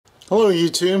Hello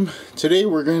YouTube. Today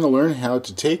we're going to learn how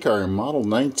to take our Model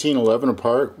 1911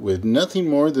 apart with nothing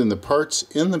more than the parts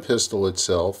in the pistol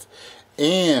itself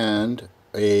and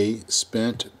a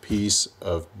spent piece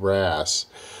of brass.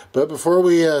 But before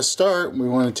we start, we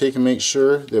want to take and make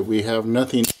sure that we have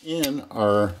nothing in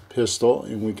our pistol,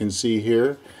 and we can see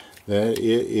here that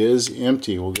it is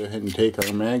empty. We'll go ahead and take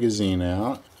our magazine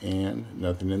out and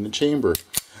nothing in the chamber.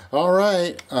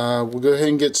 Alright, we'll go ahead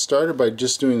and get started by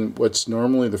just doing what's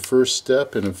normally the first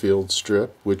step in a field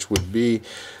strip, which would be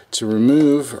to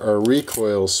remove our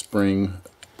recoil spring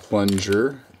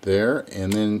plunger there,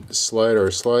 and then slide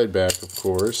our slide back, of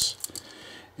course,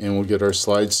 and we'll get our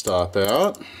slide stop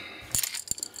out.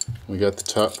 We got the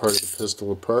top part of the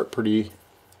pistol apart pretty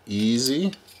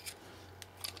easy.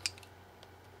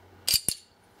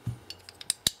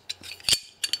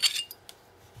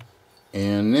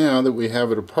 And now that we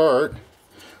have it apart,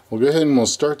 we'll go ahead and we'll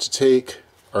start to take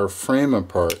our frame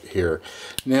apart here.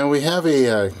 Now we have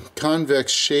a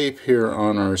convex shape here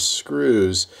on our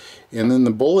screws, and then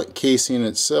the bullet casing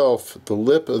itself, the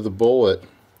lip of the bullet,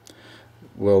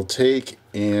 will take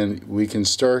and we can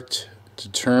start to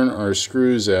turn our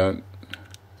screws out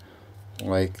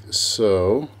like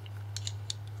so.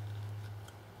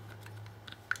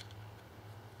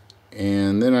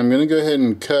 And then I'm going to go ahead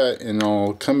and cut, and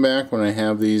I'll come back when I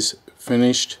have these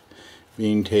finished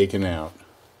being taken out.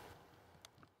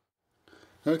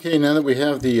 Okay, now that we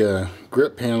have the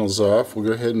grip panels off, we'll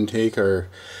go ahead and take our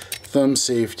thumb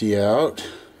safety out.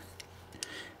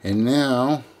 And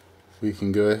now we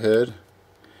can go ahead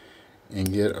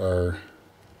and get our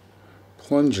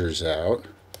plungers out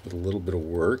with a little bit of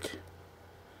work.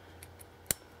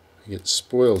 I get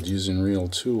spoiled using real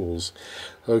tools.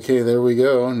 Okay, there we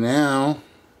go. Now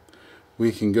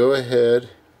we can go ahead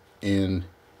and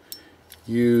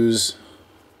use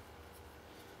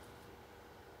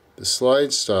the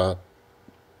slide stop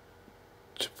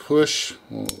to push.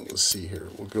 Well, let's see here.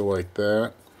 We'll go like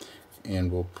that,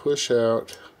 and we'll push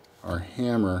out our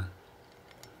hammer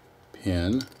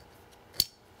pin.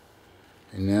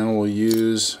 And now we'll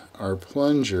use our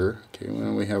plunger. Okay,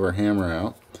 when we have our hammer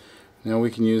out, now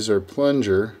we can use our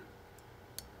plunger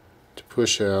to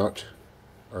push out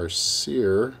our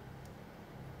sear.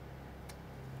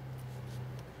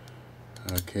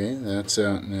 Okay, that's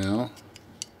out now.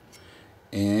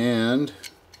 And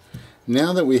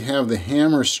now that we have the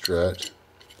hammer strut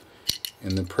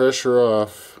and the pressure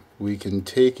off, we can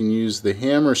take and use the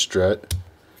hammer strut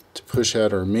to push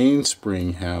out our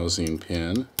mainspring housing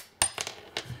pin.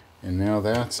 And now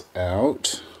that's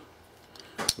out.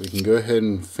 We can go ahead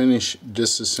and finish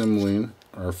disassembling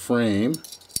our frame.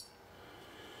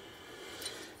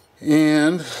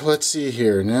 And let's see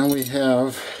here. Now we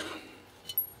have,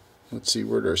 let's see,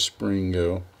 where'd our spring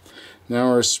go?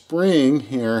 Now our spring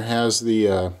here has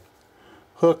the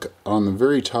hook on the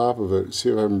very top of it. See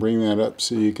if I can bring that up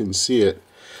so you can see it.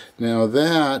 Now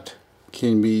that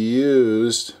can be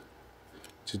used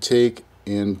to take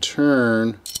and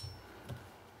turn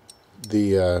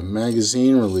the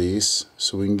magazine release,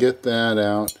 so we can get that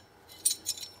out.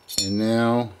 And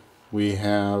now we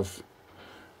have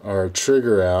our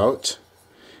trigger out.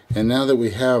 And now that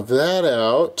we have that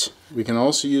out, we can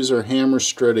also use our hammer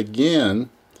strut again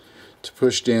to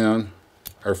push down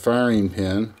our firing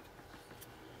pin,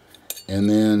 and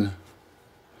then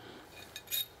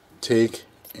take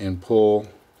and pull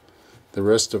the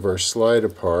rest of our slide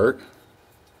apart.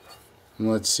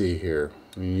 And let's see here,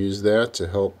 we can use that to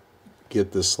help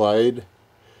get the slide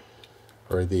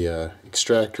or the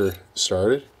extractor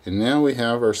started. And now we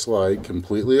have our slide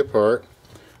completely apart,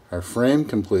 our frame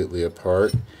completely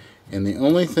apart, and the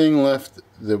only thing left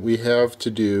that we have to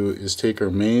do is take our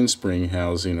mainspring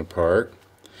housing apart.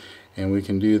 And we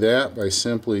can do that by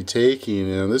simply taking,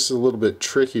 now this is a little bit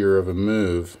trickier of a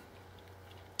move,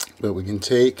 but we can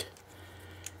take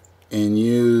and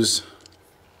use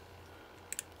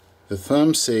the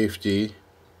thumb safety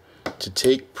to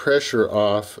take pressure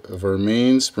off of our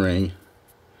mainspring,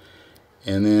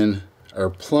 and then our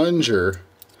plunger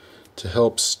to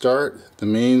help start the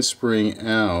mainspring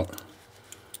out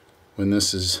when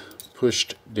this is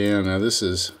pushed down. Now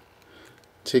this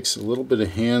takes a little bit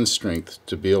of hand strength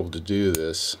to be able to do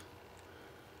this.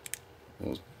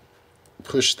 We'll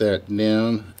push that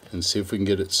down and see if we can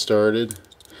get it started.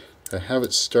 I have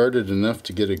it started enough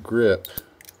to get a grip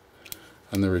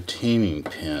on the retaining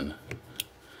pin.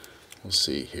 We'll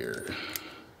see here.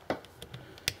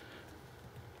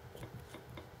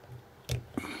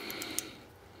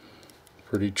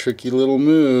 Pretty tricky little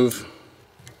move.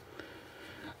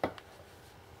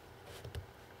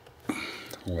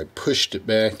 Oh, I pushed it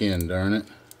back in, darn it.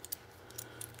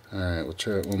 Alright, we'll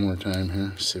try it one more time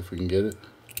here, see if we can get it.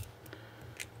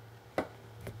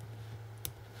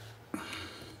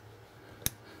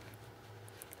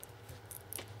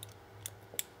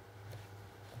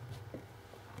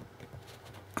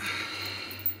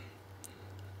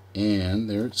 And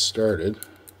there it started.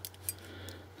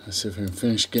 Let's see if I can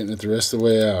finish getting it the rest of the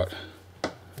way out.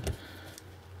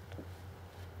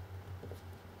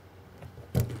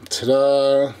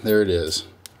 Ta-da! There it is.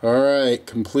 Alright,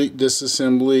 complete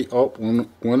disassembly. Oh,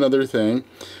 one other thing.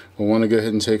 We'll want to go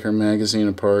ahead and take our magazine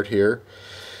apart here.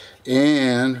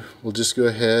 And we'll just go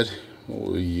ahead, what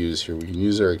will we use here? We can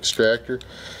use our extractor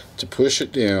to push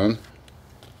it down.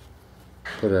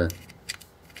 Put our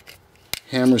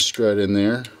hammer strut in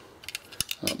there.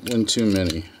 One too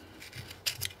many.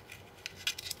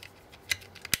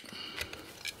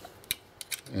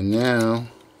 And now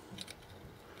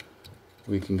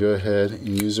we can go ahead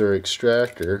and use our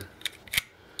extractor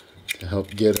to help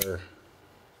get our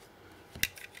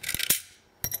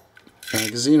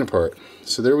magazine apart.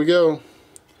 So there we go.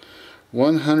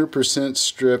 100%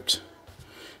 stripped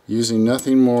using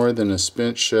nothing more than a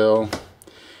spent shell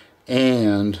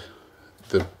and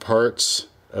the parts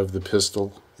of the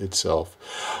pistol itself.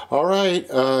 Alright,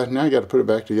 now I got to put it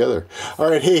back together.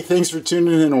 Alright, hey, thanks for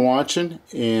tuning in and watching,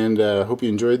 and hope you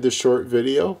enjoyed this short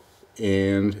video.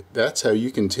 And that's how you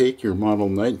can take your model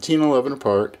 1911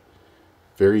 apart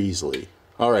very easily.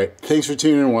 Alright, thanks for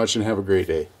tuning in and watching. Have a great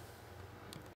day.